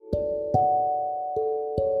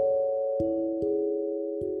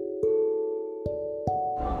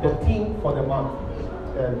the theme for the month.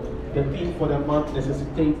 The theme for the month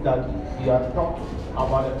necessitates that we are talking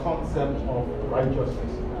about the concept of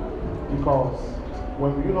righteousness. Because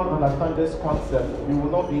when we do not understand this concept, we will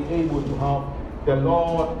not be able to have the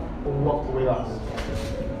Lord walk with us,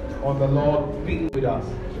 or the Lord be with us.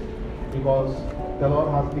 Because the Lord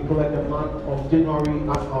has declared the month of January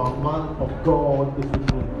as our month of God is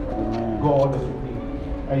with me. God is with me.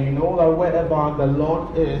 And you know that wherever the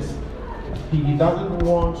Lord is, He doesn't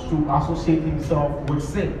want to associate Himself with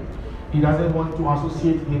sin. He doesn't want to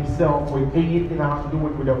associate Himself with anything that has to do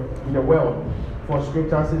with the world. For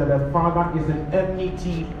Scripture says that the Father is in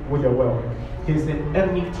enmity with the world. He's in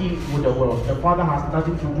enmity with the world. The Father has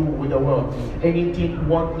nothing to do with the world. Anything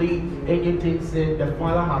worldly, anything sin, the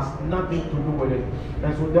Father has nothing to do with it.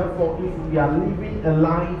 And so therefore, if we are living a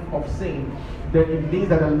life of sin, then it means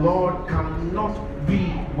that the Lord cannot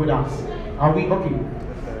be with us. Are we okay?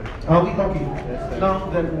 Are we okay? Now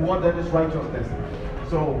then, what then is righteousness?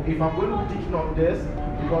 So if I'm going to be teaching on this,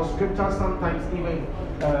 because Scripture sometimes even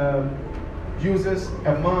uses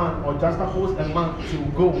a man or juxtapose a man to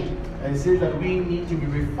gold and says that we need to be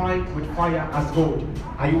refined with fire as gold.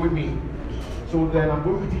 Are you with me? So then I'm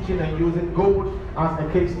going to be teaching and using gold as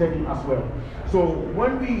a case study as well. So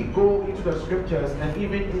when we go into the Scriptures and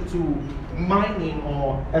even into mining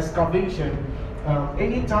or excavation,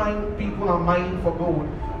 anytime people are mining for gold,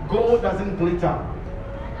 gold doesn't glitter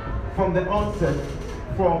from the onset.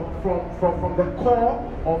 From the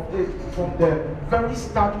core of it, from the very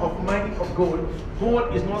start of mining of gold,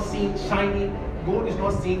 gold is not seen shining, gold is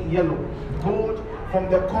not seen yellow. Gold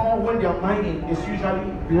from the core when they are mining is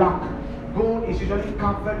usually black. Gold is usually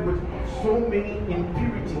covered with so many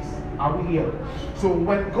impurities. Are we here? So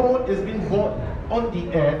when gold is being brought on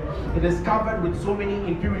the earth, it is covered with so many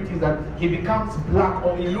impurities that it becomes black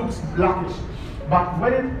or it looks blackish. But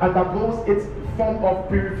when it undergoes its form of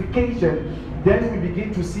purification, then we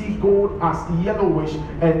begin to see gold as yellowish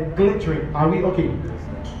and glittering. Are we okay?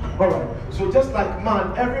 Alright. So just like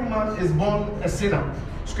man, every man is born a sinner.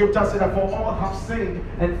 Scripture said that for all have sinned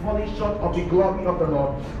and fallen short of the glory of the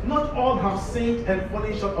Lord. Not all have sinned and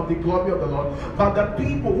fallen short of the glory of the Lord, but the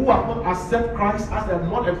people who have not accepted Christ as their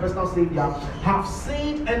Lord and personal Savior have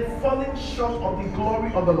sinned and fallen short of the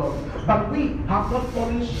glory of the Lord. But we have not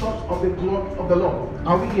fallen short of the glory of the Lord.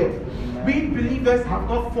 Are we here? We believers have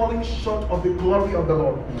not fallen short of the glory of the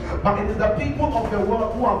Lord, but it is the people of the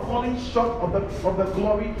world who are falling short of the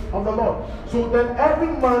glory of the Lord. So then every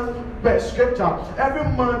man, per Scripture, every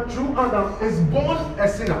man through Adam is born a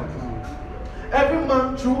sinner. Every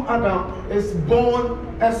man through Adam is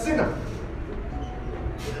born a sinner.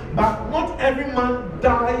 But not every man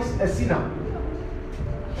dies a sinner.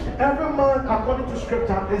 Every man, according to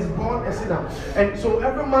Scripture, is born a sinner. And so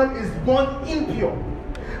every man is born impure.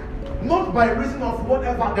 Not by reason of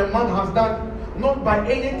whatever the man has done, not by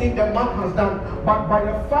anything the man has done, but by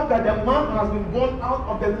the fact that the man has been born out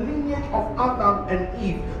of the lineage of Adam and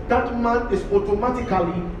Eve. That man is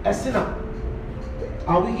automatically a sinner.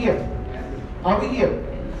 Are we here? Are we here?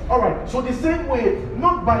 Alright, so the same way,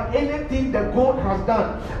 not by anything the God has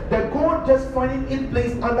done, the God just finding in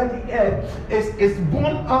place under the earth is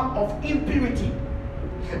born out of impurity.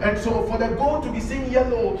 And so for the gold to be seen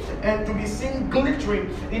yellow and to be seen glittering,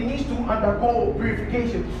 it needs to undergo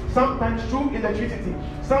purification. Sometimes through electricity,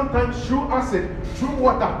 sometimes through acid, through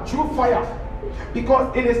water, through fire.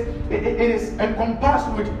 Because it is encompassed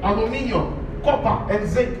with aluminium, copper and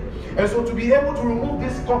zinc. And so to be able to remove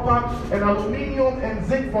this copper and aluminium and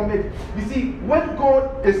zinc from it, you see, when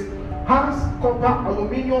gold has copper,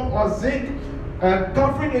 aluminium or zinc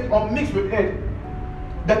covering it or mixed with it,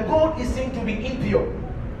 the gold is seen to be impure.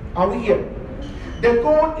 Are we here? The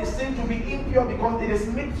gold is seen to be impure because it is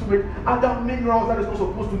mixed with other minerals that is not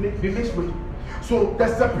supposed to be mixed with. So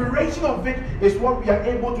the separation of it is what we are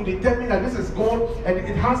able to determine that this is gold and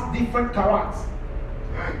it has different carats.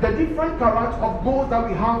 The different carats of gold that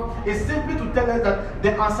we have is simply to tell us that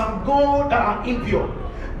there are some gold that are impure.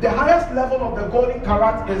 The highest level of the golden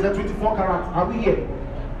carat is the 24 carat. Are we here?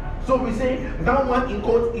 So we say that one in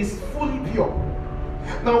quote is fully pure.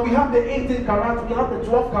 Now we have the 18 carat, we have the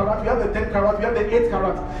 12 carat, we have the 10 carat, we have the 8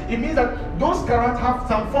 carat. It means that those carats have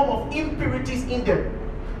some form of impurities in them,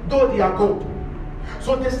 though they are gold.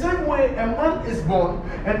 So the same way a man is born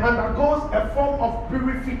and undergoes a form of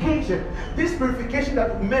purification. This purification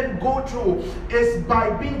that men go through is by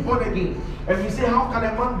being born again. And we say, how can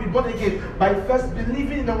a man be born again? By first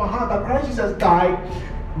believing in our heart that Christ Jesus died,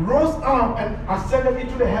 rose up and ascended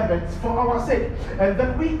into the heavens for our sake, and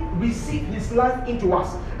then we receive his life into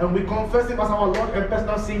us, and we confess him as our Lord and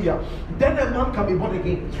personal Savior, then a man can be born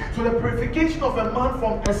again. So the purification of a man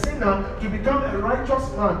from a sinner to become a righteous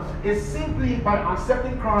man is simply by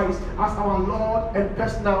accepting Christ as our Lord and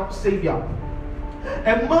personal Savior.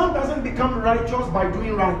 A man doesn't become righteous by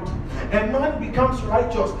doing right. A man becomes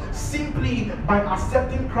righteous simply by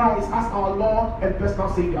accepting Christ as our Lord and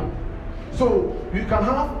personal Savior. So you can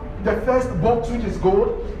have the first box, which is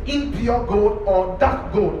gold, impure gold or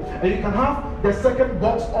dark gold, and you can have the second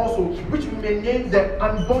box also, which we may name the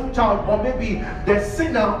unborn child, or maybe the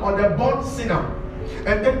sinner or the born sinner.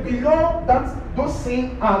 And then below that, those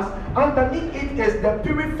same as underneath it is the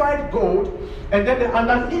purified gold, and then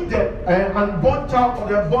underneath the unborn child or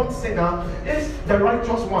the born sinner is the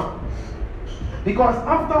righteous one. Because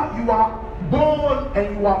after you are born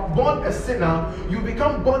and you are born a sinner, you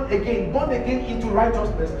become born again into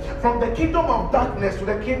righteousness, from the kingdom of darkness to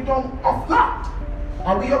the kingdom of light.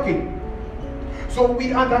 Are we okay? So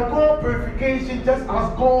we undergo purification just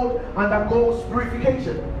as gold undergoes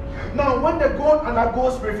purification. Now when the gold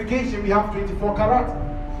undergoes purification, we have 24 karat,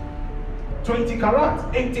 20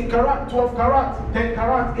 karat, 18 karat, 12 karat, 10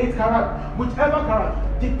 karat, 8 karat, whichever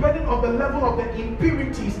karat, depending on the level of the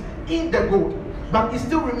impurities in the gold, but it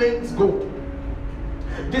still remains gold.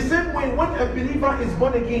 The same way, when a believer is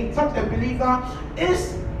born again, such a believer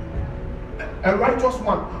is a righteous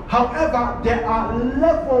one. However, there are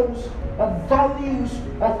levels of values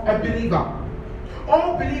of a believer.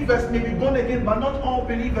 All believers may be born again, but not all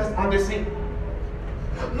believers are the same.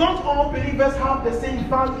 Not all believers have the same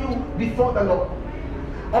value before the Lord.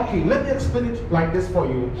 Okay, let me explain it like this for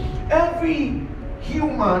you. Every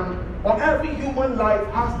human life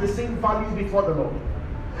has the same value before the Lord.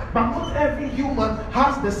 But not every human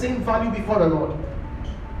has the same value before the Lord.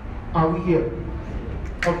 Are we here?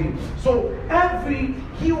 Okay, so every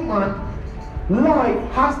human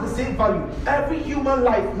life has the same value. Every human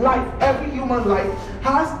life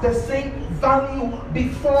has the same value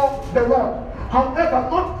before the Lord. However,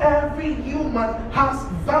 not every human has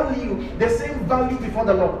the same value before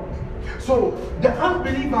the Lord. So the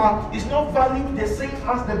unbeliever is not valued the same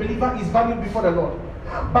as the believer is valued before the Lord.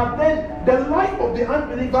 But then the life of the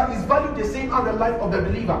unbeliever is valued the same as the life of the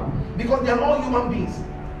believer, because they are all human beings.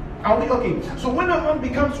 Are we okay? So when a man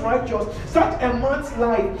becomes righteous, such a man's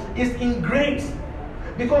life is in grace,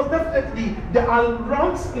 because definitely there are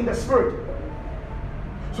ranks in the spirit.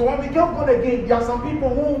 So when we get born again, there are some people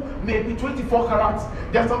who may be 24 carats,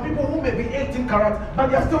 there are some people who may be 18 carats, but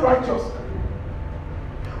they are still righteous.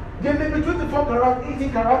 They may be 24 karat,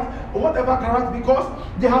 18 karat, or whatever karat, because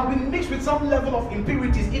they have been mixed with some level of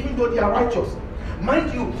impurities, even though they are righteous.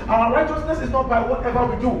 Mind you, our righteousness is not by whatever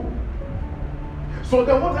we do. So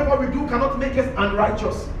then whatever we do cannot make us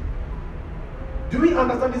unrighteous. Do we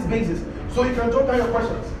understand this basis? So you can jot down your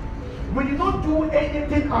questions. We did not do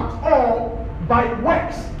anything at all by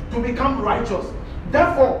works to become righteous.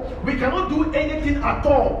 Therefore, we cannot do anything at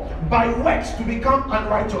all by works to become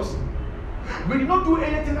unrighteous. We did not do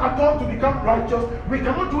anything at all to become righteous. We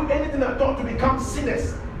cannot do anything at all to become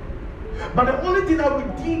sinners. But the only thing that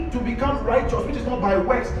we did to become righteous, which is not by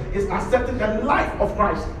works, is accepting the life of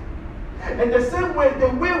Christ. And the same way, the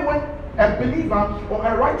way when a believer or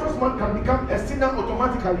a righteous man can become a sinner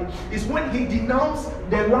automatically is when he denounces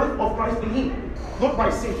the life of Christ in him. Not by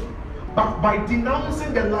sin, but by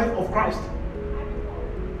denouncing the life of Christ.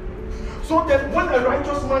 So that when a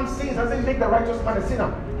righteous man sins, doesn't make the righteous man a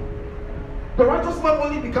sinner. The righteous man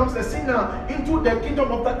only becomes a sinner into the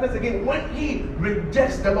kingdom of darkness again when he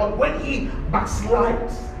rejects the Lord, when he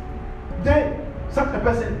backslides. Then such a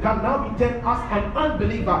person can now be turned as an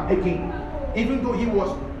unbeliever again, even though he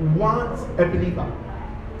was once a believer.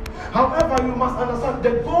 However, you must understand,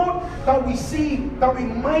 the gold that we see, that we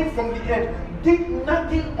mine from the earth, did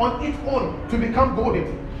nothing on its own to become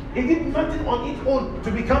golden. It did nothing on its own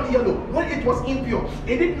to become yellow when it was impure.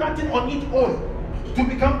 It did nothing on its own to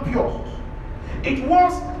become pure. It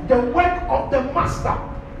was the work of the master,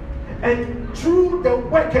 and through the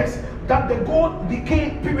workers that the gold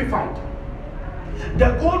became purified.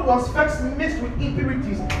 The gold was first mixed with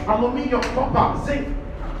impurities, aluminium, copper, zinc.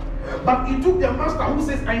 But it took the master who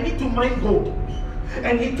says, I need to mine gold.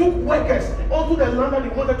 And he took workers onto the land that he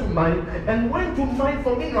wanted to mine and went to mine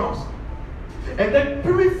for minerals. And then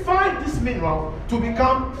purified this mineral to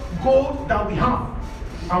become gold that we have.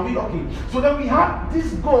 Are we okay? So then we had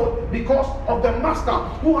this gold because of the master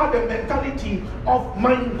who had the mentality of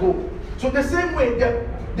mining gold. So the same way the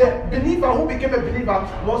believer who became a believer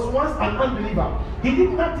was once an unbeliever. He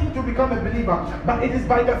did nothing to become a believer, but it is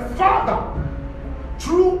by the Father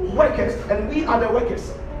true workers, and we are the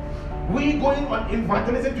workers. We going on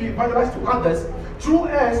evangelism to evangelize to others. Through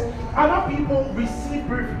us, other people receive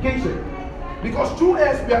purification. Because through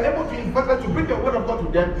us, we are able to evangelize, to bring the word of God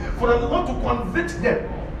to them, for the Lord to convict them.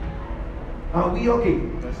 Are we okay?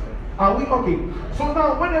 Are we okay? So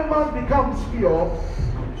now, when a man becomes pure,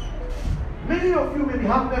 many of you may be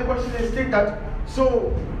having a question and state that,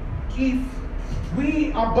 so if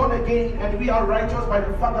we are born again and we are righteous by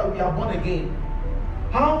the fact that we are born again,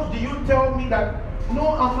 how do you tell me that no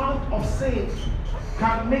amount of sin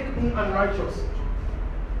can make me unrighteous?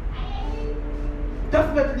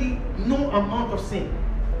 Definitely no amount of sin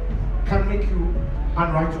can make you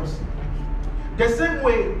unrighteous. The same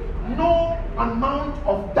way, no amount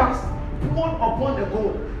of dust poured upon the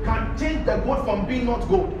gold can change the gold from being not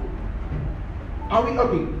gold. Are we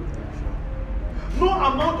okay? No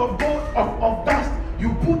amount of gold of dust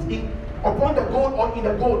you put in upon the gold or in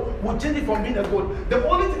the gold will change it from being a gold. The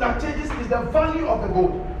only thing that changes is the value of the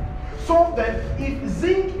gold. So then, if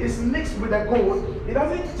zinc is mixed with the gold, it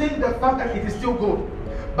doesn't change the fact that it is still gold.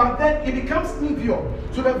 But then it becomes impure.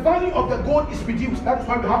 So the value of the gold is reduced. That is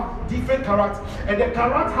why we have different carats. And the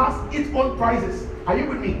carat has its own prices. Are you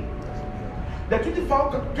with me? The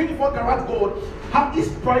 24 karat gold,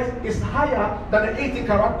 its price is higher than the 18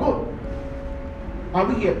 karat gold. Are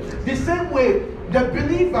we here? The same way, the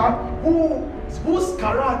believer whose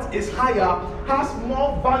karat is higher has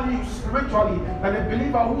more value spiritually than a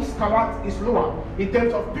believer whose karat is lower in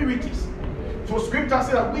terms of purities. So scripture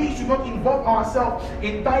says that we should not involve ourselves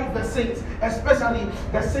in diverse sins, especially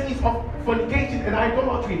the sins of fornication and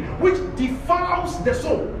idolatry, which defiles the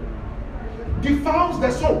soul. Defiles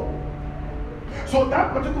the soul. So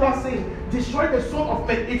that particular sin destroys the soul of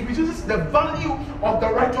man. It reduces the value of the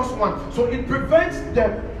righteous one. So it prevents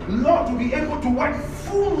the Lord to be able to work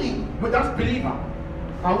fully with that believer.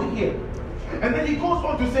 Are we here? And then he goes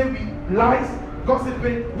on to say lies,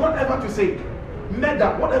 gossiping, whatever to say,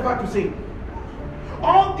 murder, whatever to say.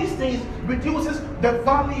 All these things reduces the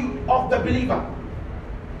value of the believer.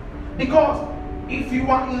 Because if you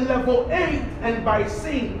are in level 8 and by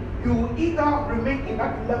sin, you will either remain in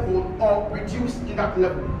that level or reduce in that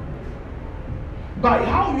level. By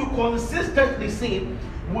how you consistently sin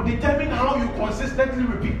will determine how you consistently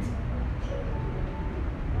repeat.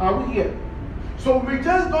 Are we here? So we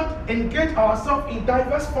just don't engage ourselves in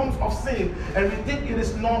diverse forms of sin and we think it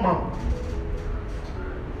is normal.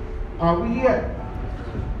 Are we here?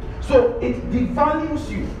 So it devalues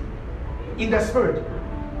you in the spirit.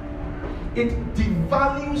 It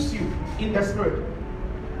devalues you in the spirit.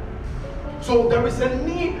 So there is a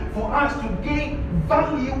need for us to gain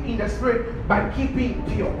value in the spirit by keeping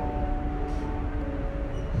pure.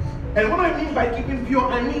 And what I mean by keeping pure,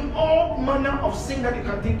 I mean all manner of sin that you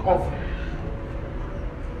can think of.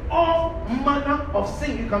 All manner of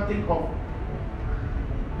sin you can think of.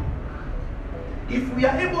 If we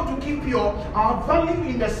are able to keep pure, our value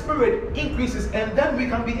in the spirit increases, and then we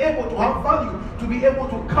can be able to have value to be able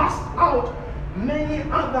to cast out many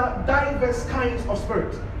other diverse kinds of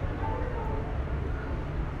spirits.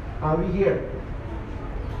 Are we here?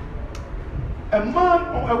 A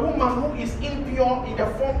man or a woman who is impure in the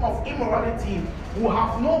form of immorality will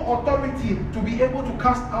have no authority to be able to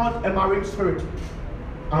cast out a marine spirit.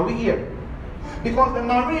 Are we here? Because the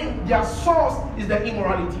marine, their source is the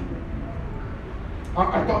immorality.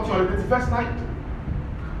 I taught you already, verse 9.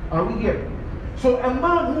 Are we here? So a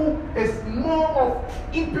man who is more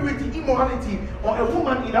of impurity, immorality, or a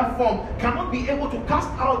woman in that form cannot be able to cast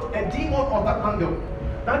out a demon of that angle.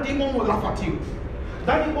 That demon will laugh at you.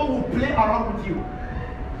 That demon will play around with you.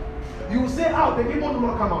 You will say, "Oh, the demon will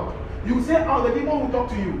not come out." You will say, "Oh, the demon will talk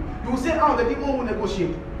to you." You will say, "Oh, the demon will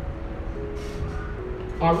negotiate."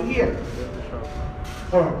 Are we here?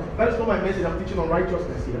 Alright, that is not my message. I'm teaching on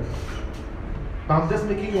righteousness here. But I'm just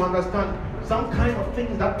making you understand some kind of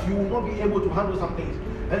things that you will not be able to handle some things.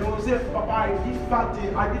 And you will say, "Papa, I did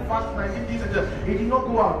fasting, I did fast, I did this and that." It did not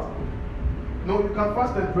go out. No, you can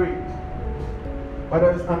fast and pray. But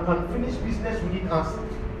there is an unfinished business within us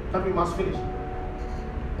that we must finish.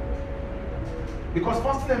 Because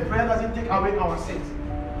fasting and prayer doesn't take away our sins.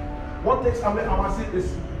 What takes away our sins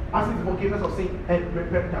is asking for forgiveness of sin and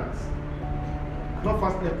repentance. Not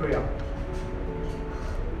fasting and prayer.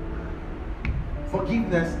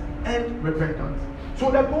 Forgiveness and repentance. So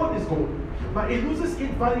the gold is gold, but it loses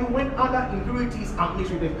its value when other impurities are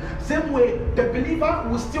mixed with it. Same way, the believer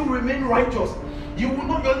will still remain righteous. You will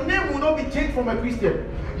not, your name will not be changed from a Christian.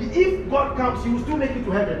 If God comes, you will still make it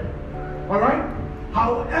to heaven. Alright?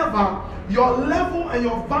 However, your level and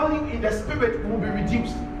your value in the spirit will be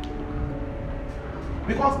reduced.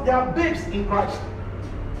 Because they are babes in Christ.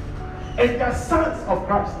 and they are sons of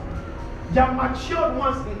Christ. They are matured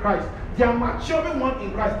ones in Christ. They are maturing one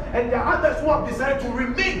in Christ. And there are others who have decided to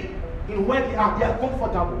remain in where they are. They are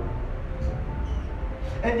comfortable.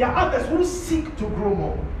 And there are others who seek to grow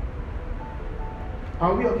more.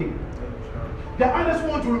 Are we okay? There are others who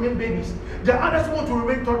want to remain babies. There are others who want to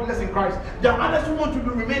remain toddlers in Christ. There are others who want to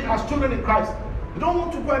remain as children in Christ. They don't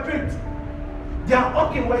want to graduate. They are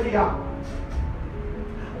okay where they are.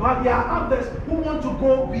 But there are others who want to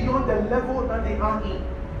go beyond the level that they are in.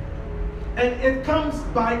 And it comes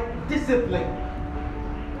by discipline.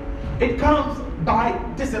 It comes by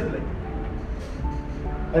discipline.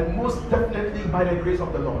 And most definitely by the grace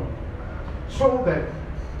of the Lord. So that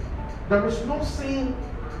there is no sin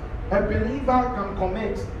a believer can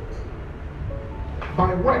commit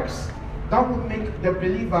by works that would make the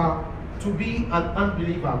believer to be an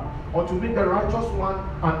unbeliever, or to make the righteous one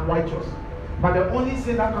unrighteous. But the only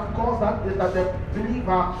sin that can cause that is that the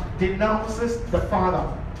believer denounces the Father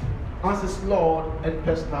as his Lord and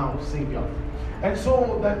personal Savior. And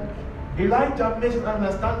so that Elijah makes us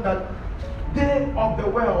understand that they of the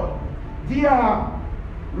world, their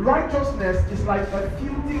righteousness is like a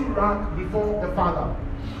filthy rag before the Father.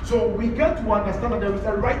 So we get to understand that there is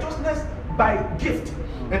a righteousness by gift,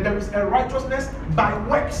 and there is a righteousness by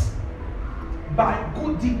works, by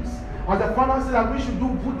good deeds. As the Father said that we should do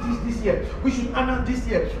good deeds this year, we should honor this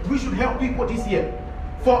year, we should help people this year.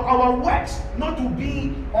 For our works not to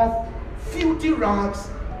be of filthy rags,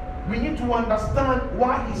 we need to understand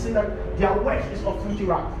why he said that their work is of filthy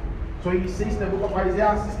rags. So he says in the book of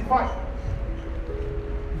Isaiah 65,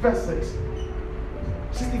 verse 6,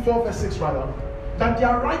 64 verse 6 rather, that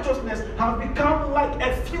their righteousness have become like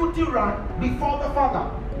a filthy rag before the Father.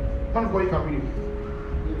 Don't go, you can read it.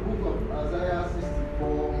 The book of Isaiah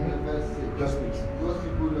 64, verse 6. Yes, please. Those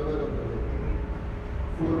people, the word of the Lord.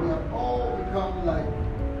 For they have all become like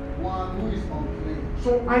one who is unclean.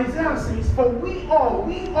 So Isaiah says, for we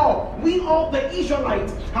all, the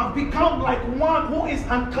Israelites, have become like one who is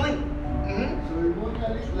unclean.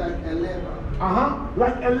 Ceremonially, like a leper.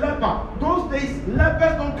 Like a leper. Those days,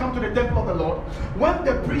 lepers don't come to the temple of the Lord. When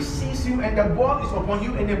the priest sees you and the boil is upon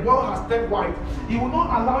you and the boil has turned white, he will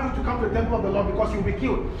not allow you to come to the temple of the Lord because you'll be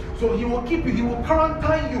killed. So he will keep you, he will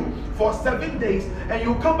quarantine you for 7 days, and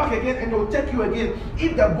you'll come back again and he'll check you again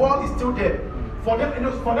if the boil is still there. For them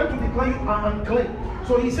to declare you are unclean.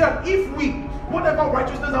 So he said, if we, whatever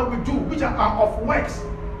righteousness that we do, which are of works,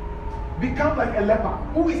 become like a leper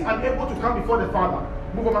who is unable to come before the Father.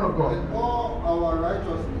 Move on, man of God. And all our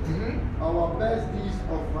righteousness, our best deeds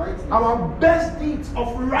of righteousness, our best deeds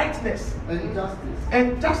of righteousness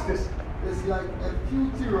and justice, is like a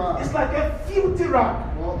filthy rag. It's like a filthy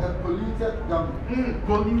rag or a polluted garment.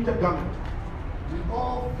 Polluted garment. We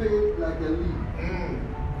all fade like a leaf,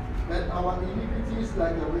 and our iniquities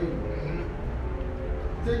like a rain.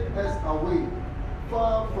 Take us away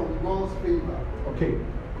far from God's favor. Okay.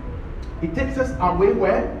 It takes us away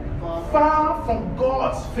where? Far from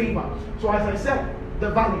God's favor. So as I said,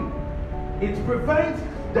 the value. It prevents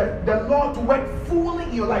the Lord to work fully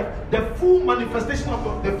in your life. The full manifestation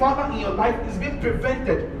of the Father in your life is being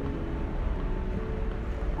prevented.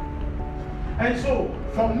 And so,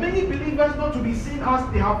 for many believers not to be seen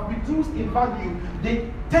as they have reduced in value,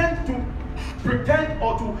 they tend to pretend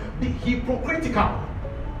or to be hypocritical.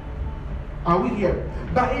 Are we here?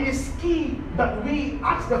 But it is key that we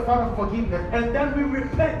ask the Father for forgiveness and then we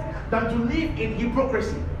repent than to live in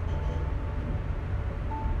hypocrisy.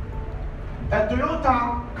 A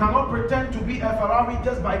Toyota cannot pretend to be a Ferrari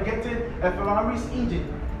just by getting a Ferrari's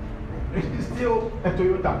engine. It is still a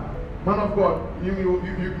Toyota. Man of God, you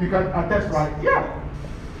can attest, right? Yeah.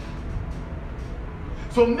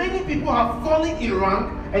 So many people have fallen in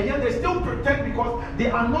rank and yet they still pretend because they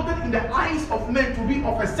are noted in the eyes of men to be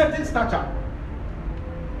of a certain stature.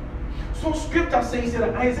 So scripture says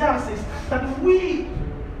that Isaiah says that we,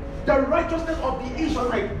 the righteousness of the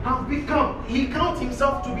Israelite, have become, he counts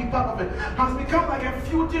himself to be part of it, has become like a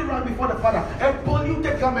filthy rag before the Father, a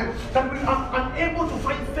polluted garment, that we are unable to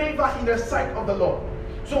find favor in the sight of the Lord.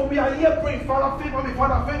 So we are here praying, Father, favor me,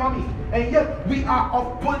 Father, favor me, and yet we are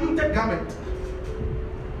of polluted garment.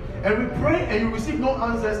 And we pray and you receive no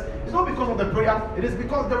answers. It's not because of the prayer, it is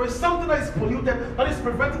because there is something that is polluted that is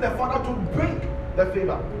preventing the Father to bring the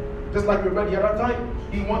favor. Just like we read the other time,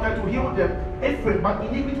 he wanted to heal them, Ephraim, but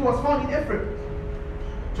iniquity was found in Ephraim.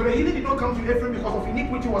 So the healing did not come to Ephraim because of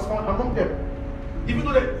iniquity was found among them. Even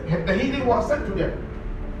though the healing was sent to them.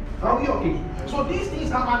 Are we okay? So these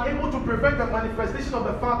things are unable to prevent the manifestation of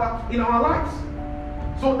the Father in our lives.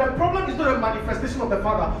 So the problem is not the manifestation of the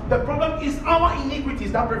Father. The problem is our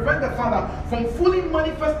iniquities that prevent the Father from fully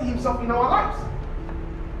manifesting himself in our lives.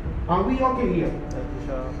 Are we okay here?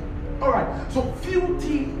 Alright, so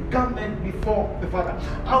filthy garment before the Father.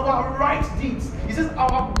 Our right deeds, he says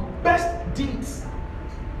our best deeds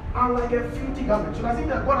are like a filthy garment. So does it mean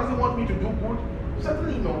that God doesn't want me to do good?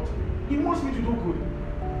 Certainly not. He wants me to do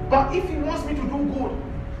good. But if he wants me to do good,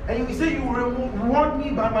 and you say you reward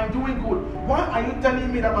me by my doing good, why are you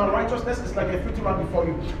telling me that my righteousness is like a filthy rag before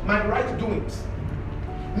you? My right doings.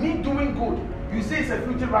 Me doing good, you say it's a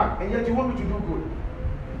filthy rag, and yet you want me to do good.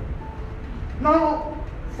 Now,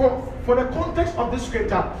 for the context of this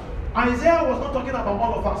scripture, Isaiah was not talking about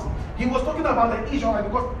all of us. He was talking about the Israelites,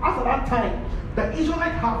 because after that time, the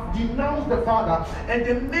Israelites have denounced the Father, and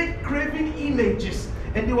they made graven images,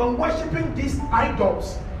 and they were worshipping these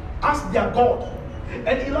idols as their God.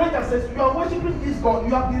 And Elijah says, you are worshipping this God,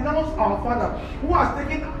 you have denounced our Father, who has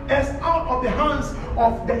taken us out of the hands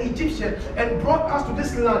of the Egyptians and brought us to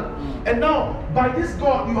this land. And now, by this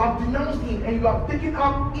God, you have denounced him, and you have taken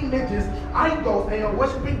up images, idols, and you are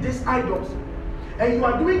worshipping these idols. And you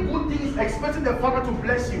are doing good things, expecting the Father to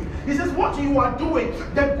bless you. He says, what you are doing,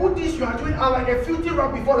 the good things you are doing are like a filthy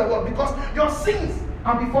rag before the Lord, because your sins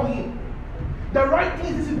are before him. The right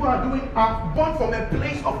things these people are doing are born from a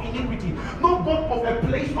place of iniquity, not born from a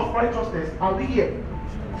place of righteousness. Are we here?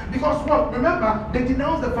 Because what? Remember, they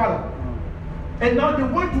denounced the Father. And now they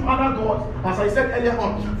went to other gods, as I said earlier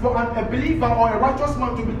on. For a believer or a righteous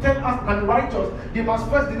man to be termed as unrighteous, they must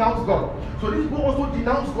first denounce God. So these people also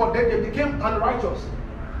denounced God, then they became unrighteous.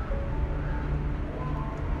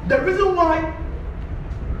 The reason why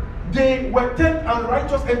they were termed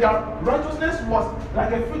unrighteous and their righteousness was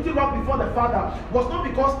like a filthy rag before the Father was not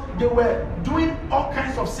because they were doing all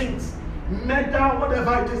kinds of sins, murder,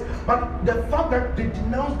 whatever it is, but the fact that they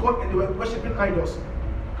denounced God and they were worshipping idols.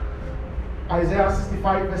 Isaiah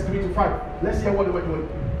 65 verse 3 to 5. Let's hear what they were doing.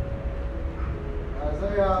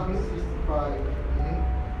 Isaiah 65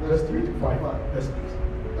 verse 3 to 5. Yes, please.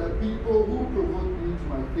 The people who provoked me to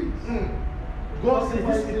my face. God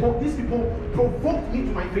says these people provoked me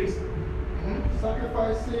to my face.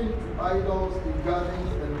 Sacrificing to idols in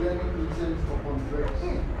gardens and burning incense upon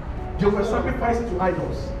threads. They were sacrificing to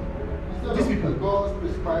idols. Instead of the God's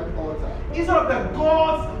prescribed altar. Instead of the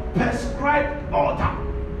God's prescribed altar.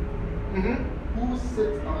 Who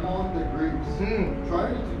sits among the graves,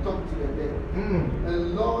 trying to talk to the dead,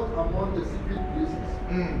 and Lord among the secret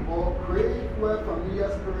places, or crave where familiar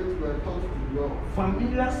spirits were taught to dwell.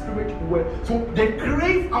 Familiar spirits were, so they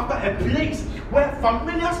crave after a place where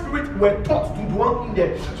familiar spirits were taught to dwell in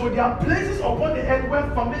there. So there are places upon the earth where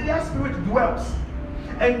familiar spirit dwells.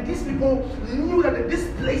 And these people knew that this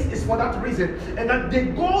place is for that reason, and that they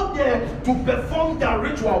go there to perform their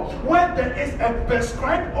ritual, where there is a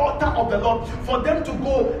prescribed altar of the Lord for them to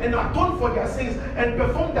go and atone for their sins and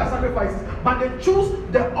perform their sacrifices. But they choose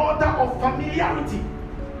the altar of familiarity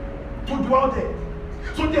to dwell there.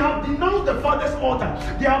 So they have denounced the Father's altar.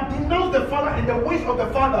 They have denounced the Father and the ways of the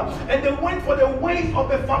Father, and they went for the ways of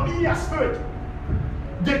the familiar spirit.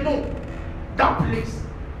 They know that place.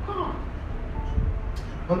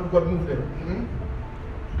 God moved them.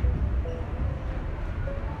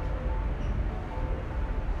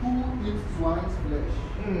 Who eats swine's flesh?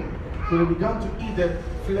 So they began to eat the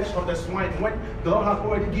flesh of the swine when the Lord has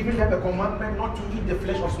already given them a commandment not to eat the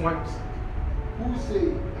flesh of swines. Who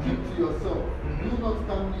say, keep to yourself, do not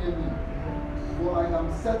come near me, for I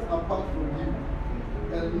am set apart from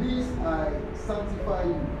you, and least I sanctify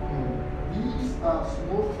you. These are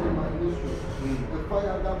smoke in my nostrils, a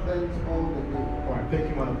fire that burns all the day. All right, thank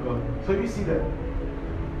you, man of God. So you see that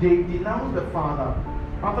they denounced the Father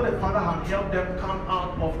after the Father had helped them come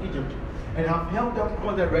out of Egypt and have helped them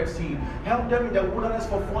cross the Red Sea, helped them in the wilderness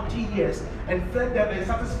for 40 years, and fed them and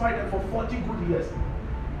satisfied them for 40 good years.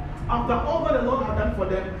 After all that the Lord had done for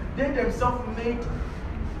them, they themselves made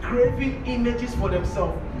graven images for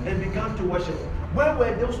themselves and began to worship. Where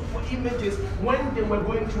were those images when they were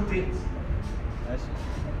going through things?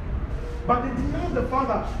 But they denied the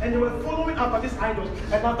Father and they were following after these idols.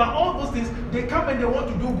 And after all those things, they come and they want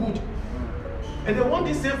to do good. And they want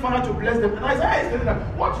this same Father to bless them. And Isaiah is telling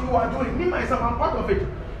them, what you are doing, me myself, I'm part of it.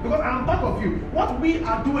 Because I am part of you. What we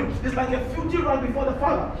are doing is like a filthy rag before the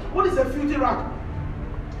Father. What is a filthy rag?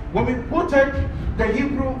 When we quoted the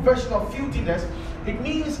Hebrew version of filthiness, it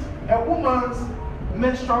means a woman's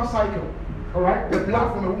menstrual cycle. Alright? The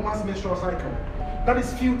blood from a woman's menstrual cycle. That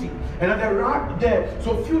is filthy. And then the rag there.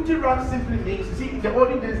 So filthy rag simply means, you see, in the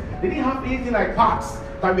olden days, they didn't have anything like pads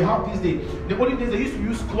that we have these days. In the olden days, they used to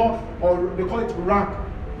use cloth, or they call it rag.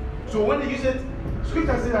 So when they use it,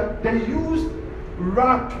 scripture says that they used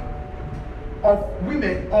rag of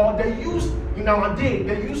women, or they use, in our day,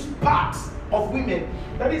 they use parts of women.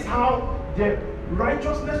 That is how the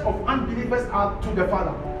righteousness of unbelievers are to the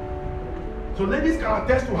Father. So ladies can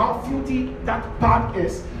attest to how filthy that part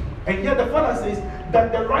is. And yet the Father says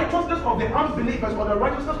that the righteousness of the unbelievers, or the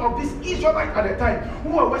righteousness of these Israelites at the time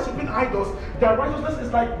who are worshipping idols, their righteousness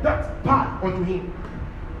is like that part unto him.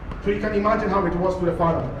 So you can imagine how it was to the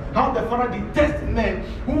Father. How the Father detests men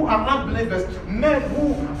who are unbelievers, men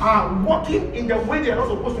who are walking in the way they are not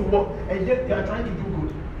supposed to walk, and yet they are trying to do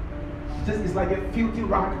good. This is like a filthy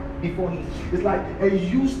rag before him. It's like a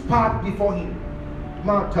used part before him.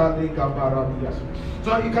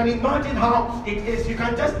 So you can imagine how it is. You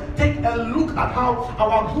can just take a look at how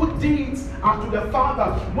our good deeds are to the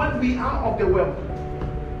Father when we are of the world.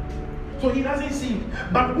 So he doesn't see it.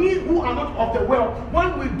 But we who are not of the world,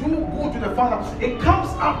 when we do good to the Father, it comes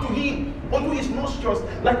up to him, onto his nostrils,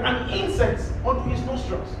 like an incense onto his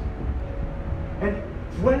nostrils. And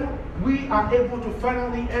when we are able to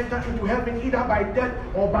finally enter into heaven, either by death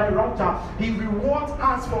or by rapture, he rewards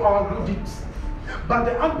us for our good deeds. But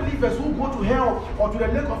the unbelievers who go to hell or to the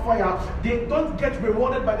lake of fire, they don't get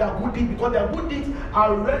rewarded by their good deeds, because their good deeds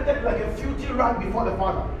are rendered like a filthy rag before the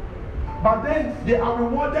Father. But then they are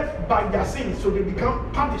rewarded by their sins, so they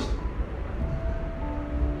become punished.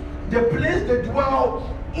 The place they dwell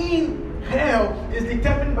in hell is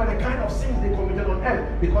determined by the kind of sins they committed on earth,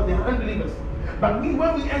 because they are unbelievers. But when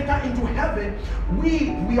we enter into heaven,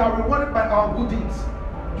 we are rewarded by our good deeds.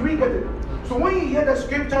 Do we get it? So when you hear the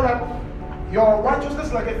scripture that your righteousness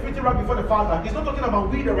is like a filthy rag before the Father, he's not talking about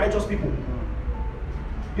we the righteous people.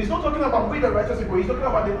 He's not talking about we the righteous people. He's talking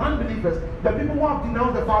about the unbelievers, the people who have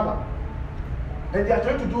denounced the Father, and they are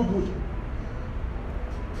trying to do good.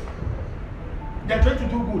 They're trying to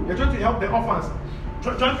do good. They're trying to help the orphans,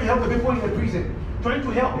 trying to help the people in the prison, trying to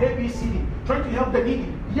help ABCD, trying to help the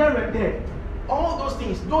needy here and there. All those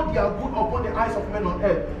things, though they are good upon the eyes of men on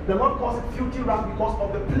earth, the Lord calls it filthy rag because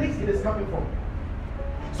of the place it is coming from.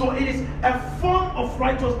 So it is a form of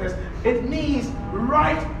righteousness. It means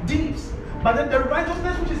right deeds. But then the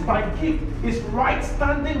righteousness which is by gift is right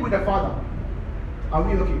standing with the Father. Are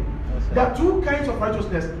we okay? There are two kinds of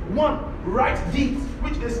righteousness. One, right deeds,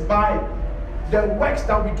 which is by the works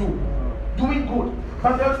that we do, doing good.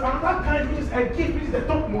 But there's another kind which is a gift, which is the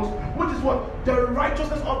topmost, which is what? The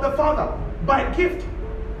righteousness of the Father, by gift,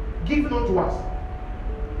 given unto us.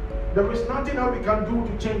 There is nothing that we can do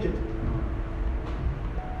to change it.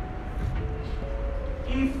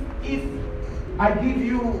 If I give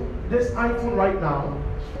you this iPhone right now,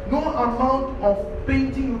 no amount of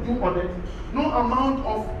painting you do on it, no amount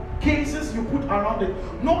of cases you put around it,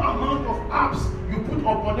 no amount of apps you put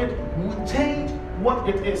upon it will change what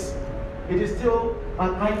it is. It is still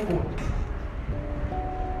an iPhone.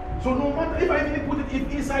 So no matter if I even put it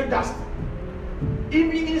inside dust,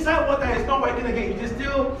 even inside water, it's not working again. It is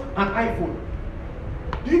still an iPhone.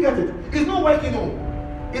 Do you get it? It's not working on.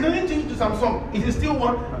 It doesn't change to Samsung. It is still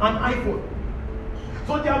what? An iPhone.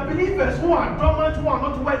 So there are believers who are dormant, who are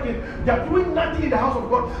not working. They are doing nothing in the house of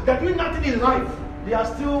God. They are doing nothing in life. They are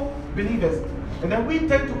still believers. And then we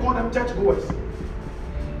tend to call them churchgoers.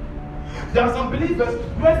 There are some believers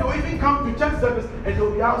where they will even come to church service and they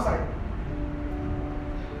will be outside.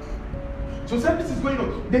 So service is going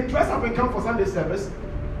on. They dress up and come for Sunday service.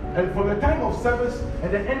 And from the time of service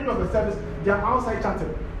and the ending of the service, they are outside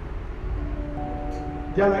chatting.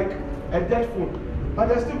 They are like a dead fool. But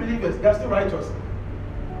they are still believers. They are still righteous.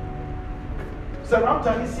 So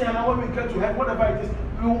after this year, when we get to heaven, whatever it is,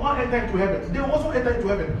 we will all enter into heaven. They will also enter into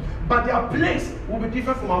heaven. But their place will be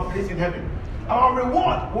different from our place in heaven. Our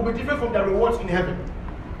reward will be different from their rewards in heaven.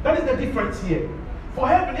 That is the difference here. For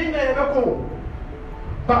heaven, in there, never go.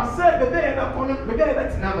 But say, the day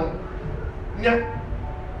that's nano.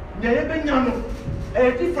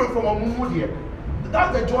 Different from our mood here.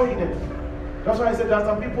 That's the joy in it. That's why I said there are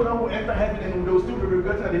some people that will enter heaven and they will still be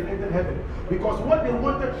regretting that they've entered heaven. Because what they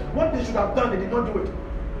wanted, what they should have done, they did not do it.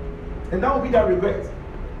 And that will be their regret.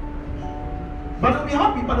 But they'll be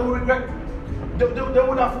happy, but they will regret. They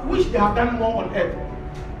would have wished they had done more on earth.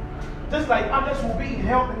 Just like others will be in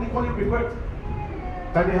hell and equally regret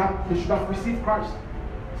that they should have received Christ.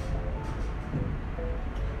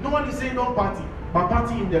 No one is saying don't party, but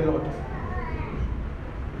party in the Lord.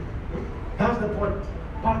 That's the point.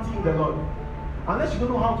 Party in the Lord. Unless you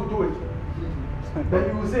don't know how to do it, then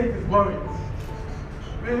you will say it is boring.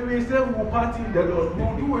 When we say we will party in the Lord, we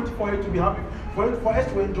will do it for it to be happy, for us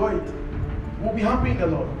to enjoy it. We'll be happy in the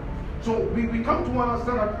Lord. So we come to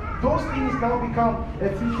understand that those things now become a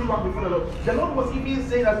filthy rag before the Lord. The Lord was even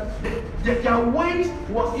saying that their ways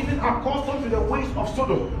was even accustomed to the ways of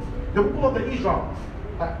Sodom, the people of the Israel.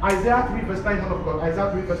 Isaiah 3 verse 9, man of God.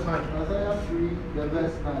 Isaiah 3 verse 9. Isaiah 3 the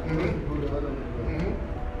verse 9.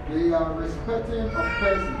 They are respecting of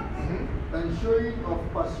persons and showing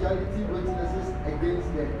of partiality witnesses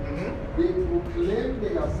against them. They proclaim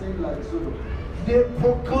their sin like Sodom. They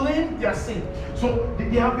proclaim their sin. So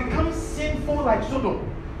they have become sinful like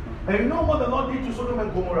Sodom. And you know what the Lord did to Sodom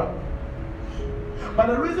and Gomorrah? But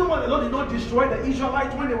the reason why the Lord did not destroy the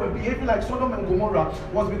Israelites when they were behaving like Sodom and Gomorrah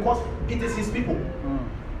was because it is his people.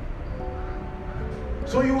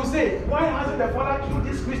 So you will say, why hasn't the Father killed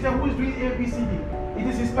this Christian who is doing A, B, C, D? It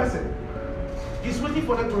is his person. He's waiting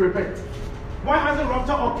for them to repent. Why hasn't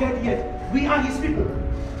rapture occurred yet? We are his people.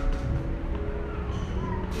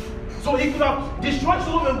 So he could have destroyed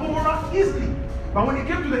Sodom and Gomorrah easily. But when it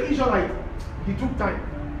came to the Israelites, he took time.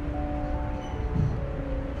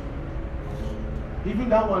 Even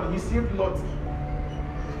that one, he saved Lot.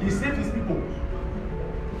 He saved his people.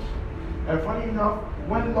 And funny enough,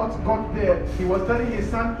 when Lot got there, he was telling his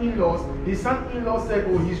son-in-laws. His son-in-law said,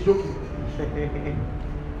 oh, he's joking.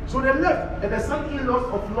 So they left, and the son-in-laws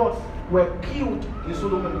of Lot were killed in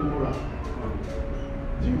Sodom and Gomorrah.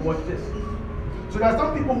 Do you watch this? So there are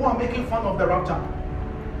some people who are making fun of the rapture.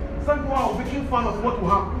 Some people are making fun of what will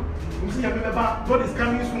happen. You see, remember, God is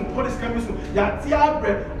coming soon. God is coming soon. Up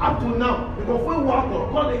to now, because we walk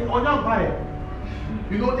God is on our fire.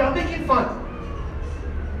 You know, they are making fun.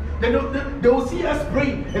 They will see us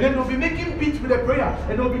praying, and then they'll be making beats with the prayer,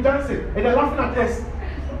 and they'll be dancing, and they're laughing at us.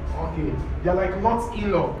 Okay, they're like Lot's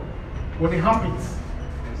in-law when it happens.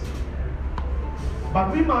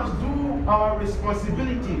 But we must do our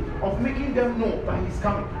responsibility of making them know that he's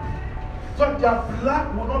coming. So their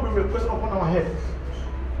blood will not be requested upon our head.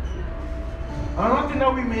 Another thing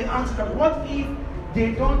that we may ask that, what if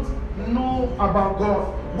they don't know about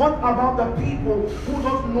God? What about the people who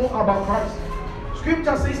don't know about Christ?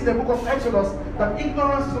 Scripture says in the book of Exodus that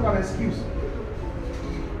ignorance is not an excuse.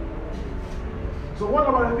 So what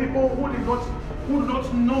about the people who do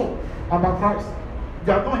not know about Christ?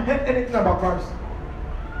 They have not heard anything about Christ.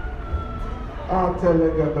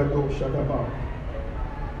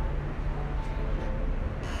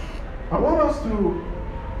 I want us to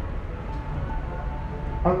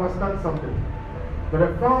understand something. That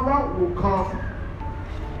the Father will come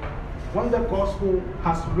when the gospel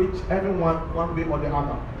has reached everyone one way or the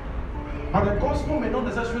other. And the gospel may not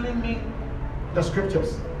necessarily mean the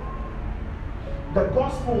scriptures. The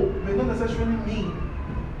gospel may not necessarily mean,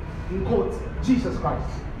 in quotes, Jesus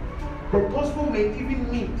Christ. The gospel may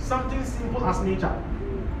even mean something simple as nature.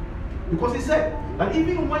 Because he said that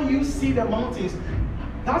even when you see the mountains,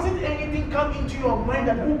 doesn't anything come into your mind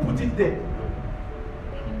that who put it there?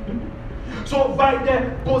 So by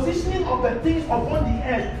the positioning of the things upon the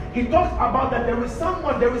earth, he talks about that there is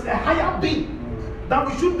someone, there is a higher being that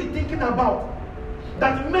we should be thinking about.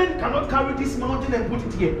 That men cannot carry this mountain and put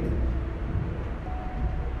it here.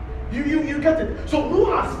 You get it? So who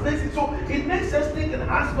has placed it? So it makes us think and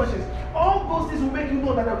ask questions. All those things will make you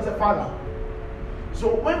know that there is a Father.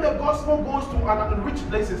 So when the gospel goes to unreached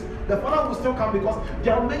places, the Father will still come, because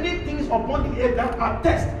there are many things upon the earth that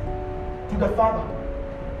attest to the Father.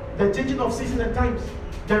 The changing of seasons and times,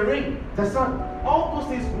 the rain, the sun, all those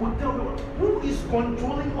things will tell you who is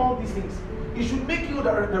controlling all these things. It should make you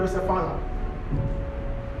that there is a Father.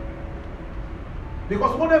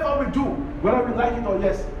 Because whatever we do, whether we like it or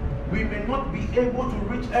yes, we may not be able to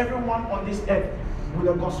reach everyone on this earth with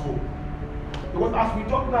the gospel. Because as we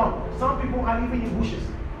talk now, some people are living in bushes.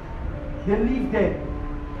 They live there.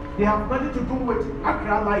 They have nothing to do with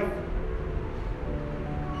Accra life.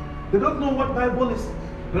 They don't know what Bible is.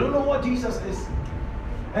 They don't know what Jesus is.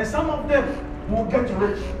 And some of them will get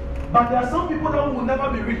rich. But there are some people that will never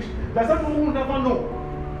be rich. There are some people who will never know.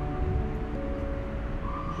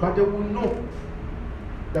 But they will know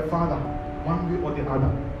the Father one way or the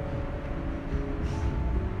other.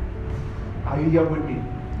 Are you here with me?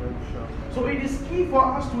 So it is key for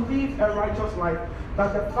us to live a righteous life,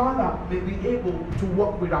 that the Father may be able to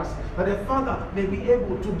walk with us, that the Father may be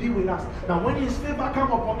able to be with us. Now when his favor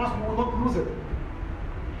comes upon us, we will not lose it.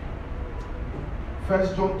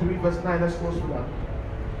 1 John 3 verse 9, let's close with that.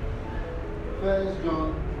 1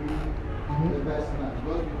 John 3 verse 9,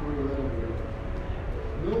 God before you read of it.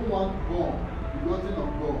 No one born, begotten of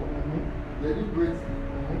God, deliberately,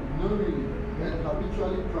 knowingly, and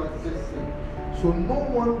habitually practices sin. So no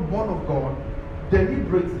one born of God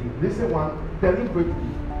deliberately, listen one,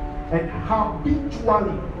 deliberately and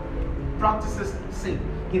habitually practices sin.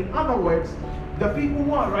 In other words, the people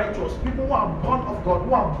who are righteous, people who are born of God,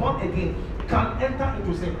 who are born again, can enter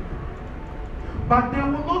into sin. But they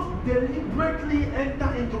will not deliberately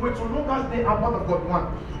enter into it so long as they are born of God.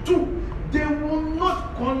 1. 2, they will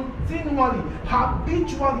not continually,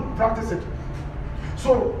 habitually practice it.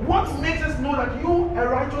 So what makes us know that you, a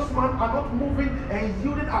righteous man, are not moving and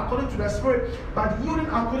yielding according to the spirit, but yielding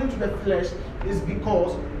according to the flesh, is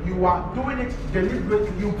because you are doing it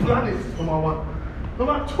deliberately. You plan it, number one.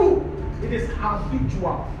 Number two, it is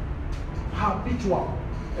habitual. Habitual.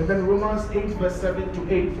 And then Romans 8 verse 7 to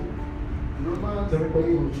 8. Romans 8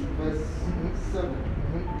 verse 7.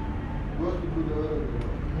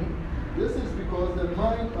 This is because the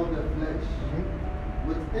mind of the flesh,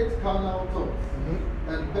 with its carnal thoughts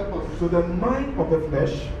and purposes. So the mind of the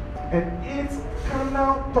flesh and its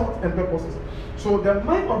carnal thoughts and purposes. So the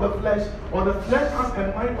mind of the flesh, or the flesh, has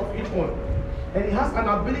a mind of its own, and it has an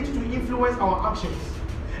ability to influence our actions.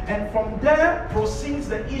 And from there proceeds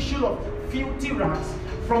the issue of filthy rags.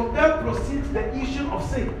 From there proceeds the issue of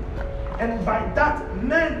sin. And by that,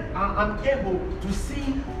 men are unable to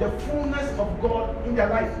see the fullness of God in their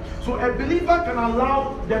life. So a believer can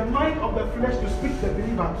allow the mind of the flesh to speak to the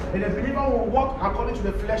believer, and the believer will walk according to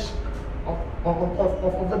the flesh of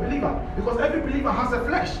the believer. Because every believer has a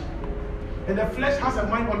flesh, and the flesh has a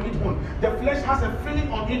mind on its own. The flesh has a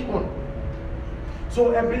feeling on its own.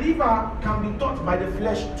 So a believer can be taught by the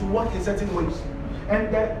flesh to walk in certain ways,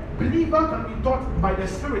 and the believer can be taught by the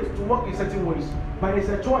spirit to walk in certain ways. But it's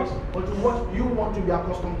a choice or to what you want to be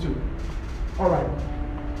accustomed to. All right.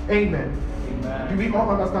 Amen. Amen. Do we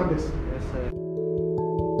all understand this? Yes, sir.